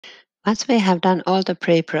Once we have done all the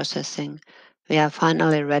pre-processing, we are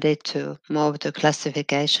finally ready to move the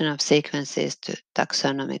classification of sequences to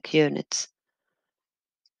taxonomic units.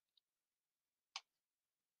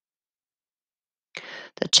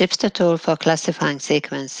 The Chipster tool for classifying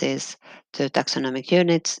sequences to taxonomic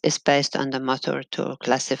units is based on the Motor tool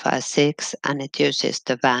classifier 6 and it uses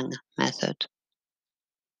the Wang method.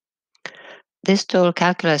 This tool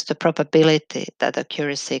calculates the probability that a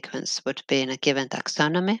query sequence would be in a given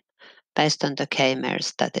taxonomy based on the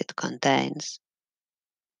k-mers that it contains.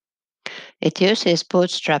 It uses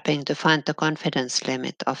bootstrapping to find the confidence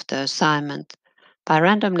limit of the assignment by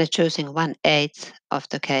randomly choosing 1/8 of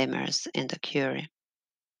the k-mers in the query.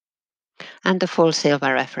 And the full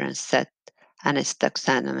Silva reference set and its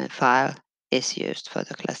taxonomy file is used for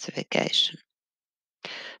the classification.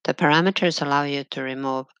 The parameters allow you to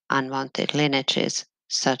remove unwanted lineages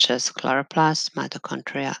such as chloroplasts,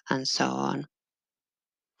 mitochondria, and so on.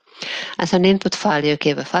 As an input file, you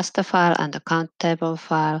give a FASTA file and a count table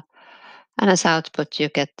file, and as output, you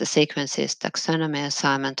get the sequences taxonomy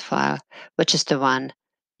assignment file, which is the one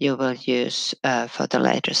you will use for the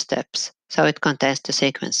later steps. So it contains the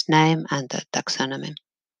sequence name and the taxonomy.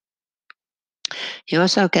 You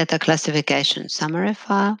also get a classification summary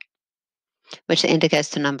file, which indicates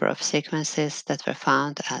the number of sequences that were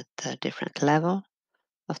found at a different level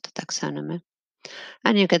of the taxonomy.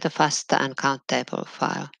 And you get a FASTA and count table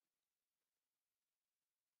file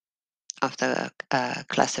of the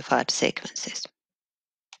classified sequences.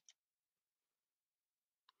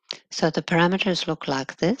 So the parameters look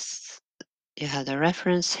like this. You have the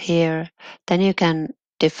reference here. Then you can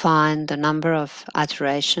define the number of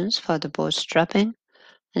iterations for the bootstrapping.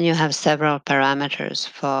 And you have several parameters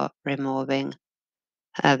for removing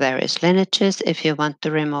various lineages. If you want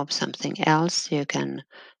to remove something else, you can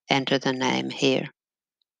enter the name here.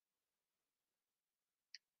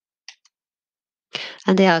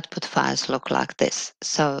 And the output files look like this.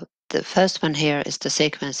 So the first one here is the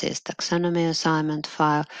sequences taxonomy assignment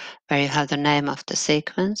file, where you have the name of the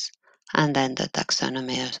sequence and then the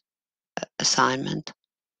taxonomy assignment.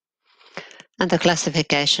 And the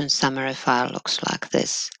classification summary file looks like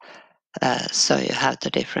this. So you have the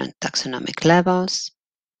different taxonomic levels,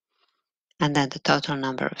 and then the total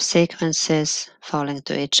number of sequences falling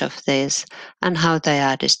to each of these, and how they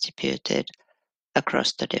are distributed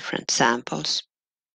across the different samples.